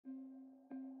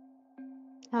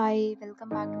Hi, welcome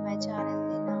back to my channel.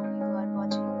 And now you are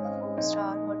watching a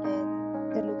 4-star hotel.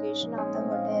 The location of the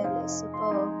hotel is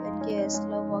superb and guests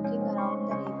love walking around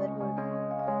the neighborhood.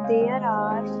 There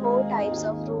are 4 types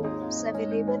of rooms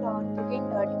available on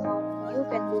booking.com. You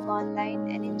can book online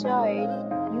and enjoy it.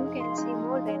 You can see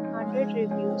more than 100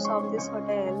 reviews of this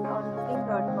hotel on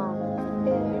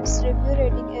booking.com. Its review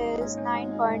rating is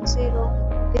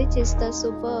 9.0, which is the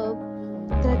superb.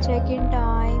 The check-in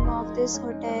time of this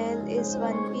hotel is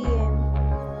 1 p.m.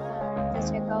 and the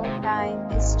checkout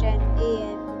time is 10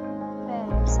 a.m.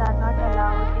 Pets are not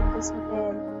allowed in this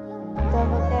hotel. The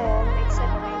hotel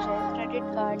accepts major credit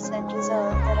cards and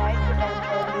reserves the right to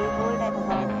temporarily hold an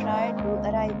amount prior to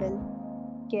arrival.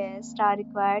 Guests are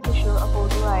required to show a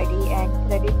photo ID and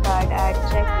credit card at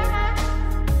check-in.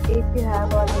 If you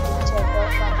have already checked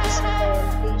out from this hotel,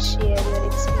 please share your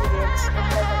experience in the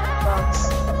comment box.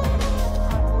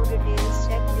 For more details,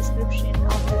 check description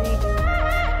of the video.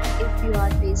 If you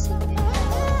are facing any kind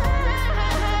of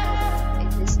problem in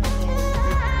this hotel,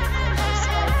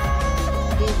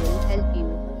 they will help you.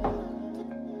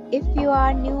 If you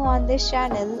are new on this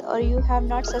channel or you have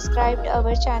not subscribed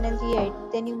our channel yet,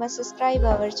 then you must subscribe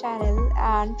our channel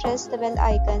and press the bell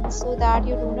icon so that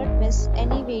you do not miss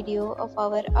any video of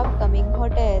our upcoming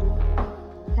hotel.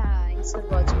 Thanks for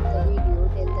watching the video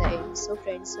till the end. So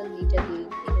friends, will meet again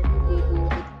in a new video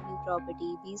with a new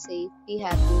property. Be safe, be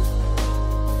happy.